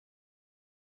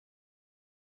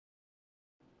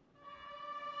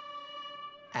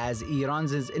As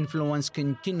Iran's influence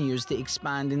continues to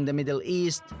expand in the Middle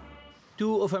East,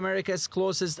 two of America's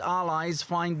closest allies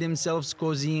find themselves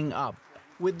cozying up.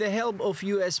 With the help of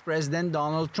US President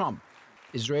Donald Trump,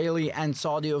 Israeli and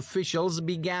Saudi officials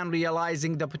began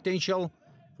realizing the potential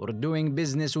for doing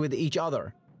business with each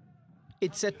other.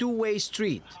 It's a two-way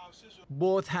street.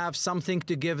 Both have something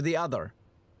to give the other.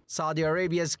 Saudi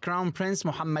Arabia's Crown Prince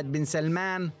Mohammed bin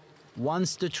Salman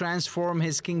wants to transform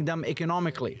his kingdom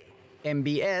economically.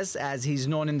 MBS, as he's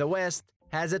known in the West,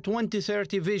 has a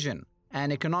 2030 vision,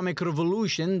 an economic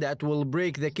revolution that will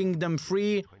break the kingdom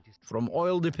free from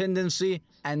oil dependency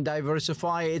and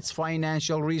diversify its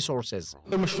financial resources.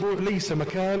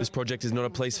 This project is not a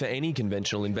place for any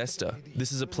conventional investor.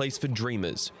 This is a place for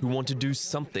dreamers who want to do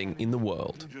something in the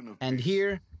world. And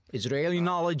here, Israeli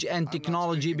knowledge and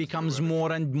technology becomes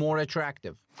more and more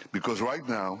attractive. Because right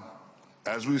now,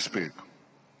 as we speak,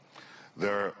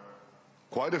 there are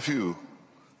quite a few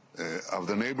of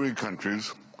the neighboring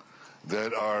countries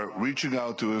that are reaching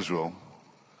out to Israel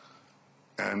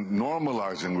and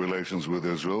normalizing relations with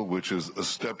Israel, which is a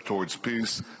step towards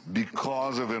peace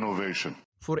because of innovation.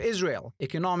 For Israel,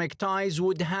 economic ties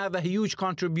would have a huge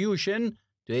contribution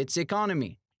to its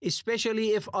economy, especially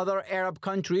if other Arab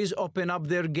countries open up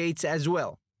their gates as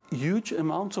well. Huge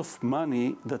amounts of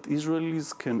money that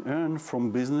Israelis can earn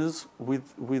from business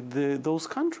with those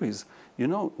countries. You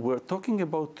know, we're talking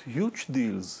about huge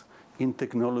deals in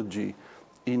technology,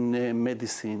 in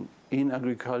medicine, in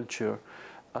agriculture,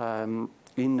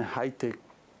 in high-tech,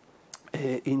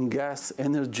 in gas,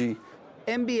 energy.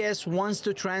 MBS wants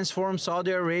to transform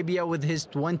Saudi Arabia with his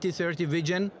 2030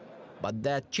 vision, but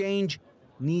that change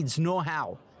needs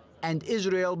know-how, and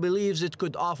Israel believes it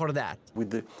could offer that.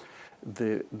 With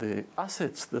the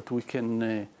assets that we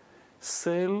can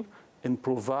sell and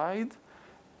provide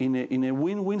in a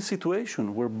win-win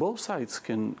situation where both sides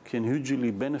can hugely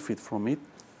benefit from it,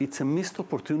 it's a missed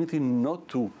opportunity not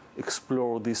to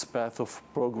explore this path of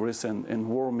progress and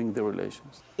warming the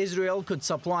relations. Israel could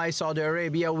supply Saudi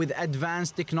Arabia with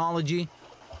advanced technology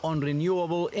on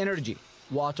renewable energy,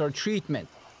 water treatment,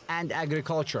 and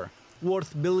agriculture,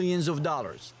 worth billions of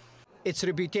dollars. Its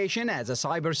reputation as a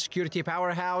cybersecurity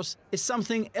powerhouse is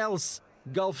something else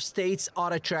Gulf states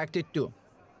are attracted to.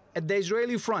 At the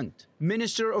Israeli front,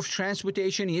 Minister of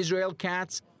Transportation Israel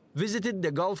Katz visited the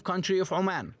Gulf country of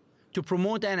Oman to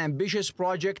promote an ambitious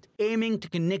project aiming to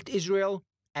connect Israel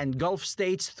and Gulf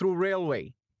states through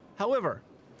railway. However,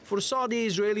 for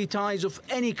Saudi-Israeli ties of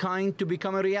any kind to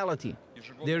become a reality,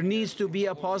 there needs to be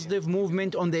a positive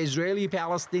movement on the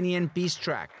Israeli-Palestinian peace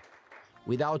track.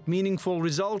 Without meaningful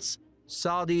results,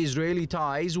 Saudi-Israeli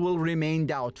ties will remain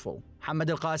doubtful. Mohammed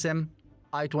Al-Kassim,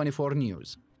 I-24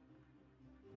 News.